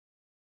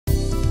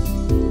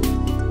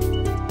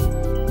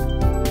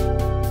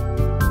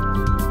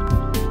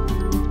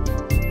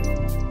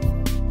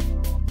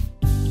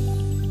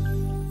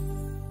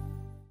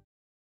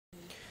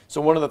So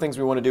one of the things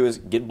we want to do is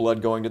get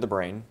blood going to the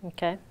brain,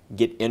 Okay.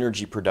 get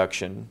energy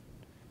production,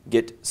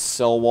 get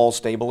cell wall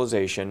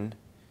stabilization,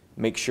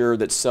 make sure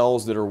that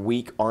cells that are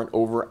weak aren't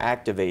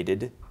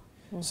overactivated.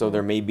 So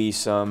there may be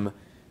some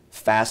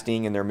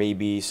fasting and there may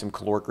be some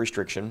caloric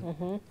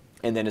restriction.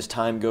 And then as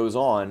time goes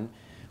on,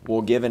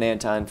 we'll give an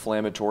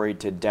anti-inflammatory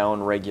to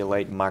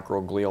downregulate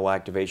microglial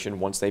activation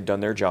once they've done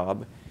their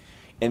job.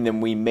 And then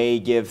we may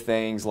give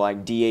things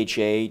like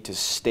DHA to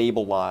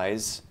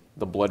stabilize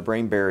the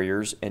blood-brain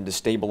barriers and to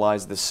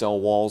stabilize the cell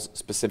walls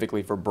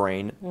specifically for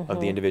brain of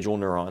the individual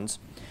neurons.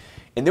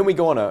 And then we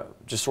go on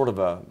just sort of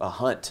a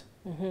hunt.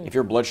 If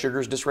your blood sugar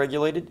is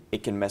dysregulated,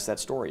 it can mess that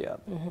story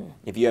up.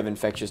 If you have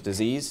infectious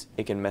disease,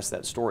 it can mess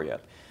that story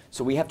up.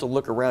 So we have to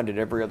look around at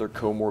every other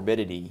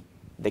comorbidity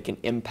that can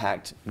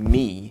impact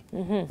me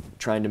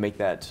trying to make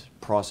that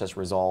process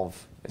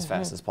resolve as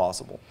fast as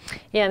possible.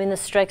 Yeah, I mean,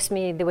 this strikes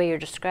me, the way you're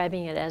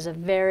describing it, as a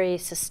very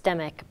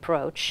systemic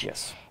approach.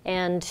 Yes.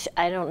 And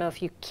I don't know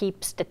if you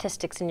keep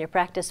statistics in your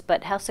practice,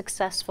 but how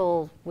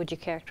successful would you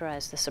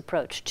characterize this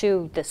approach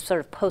to this sort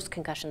of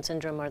post-concussion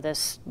syndrome or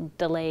this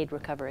delayed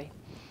recovery?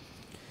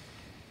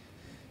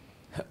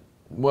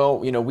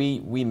 Well, you know,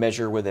 we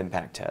measure with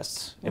impact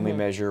tests, and we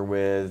measure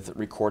with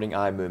recording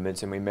eye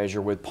movements, and we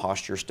measure with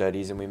posture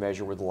studies, and we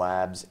measure with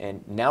labs.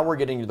 And now we're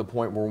getting to the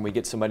point where when we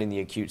get somebody in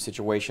the acute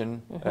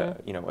situation,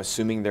 you know,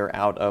 assuming they're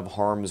out of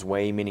harm's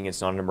way, meaning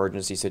it's not an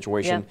emergency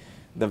situation,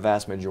 the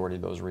vast majority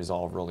of those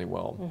resolve really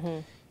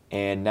well.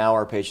 And now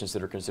our patients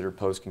that are considered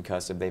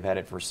post-concussive, they've had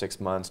it for 6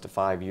 months to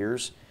 5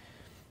 years.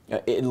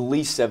 At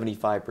least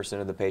 75%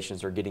 of the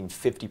patients are getting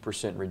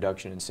 50%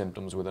 reduction in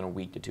symptoms within a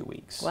week to 2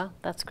 weeks. Wow,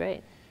 that's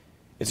great.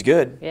 It's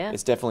good. Yeah.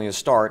 It's definitely a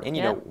start, and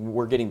you know,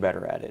 we're getting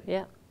better at it.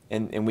 Yeah.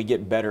 And we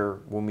get better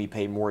when we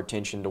pay more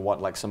attention to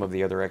what like some of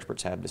the other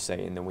experts have to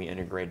say, and then we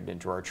integrate it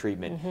into our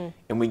treatment.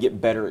 And we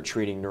get better at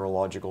treating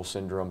neurological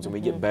syndromes, and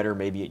we get better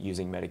maybe at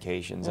using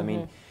medications. I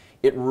mean,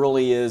 it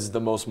really is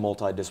the most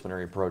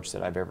multidisciplinary approach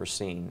that I've ever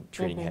seen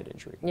treating head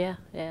injury. Yeah,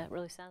 yeah, it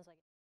really sounds like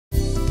it.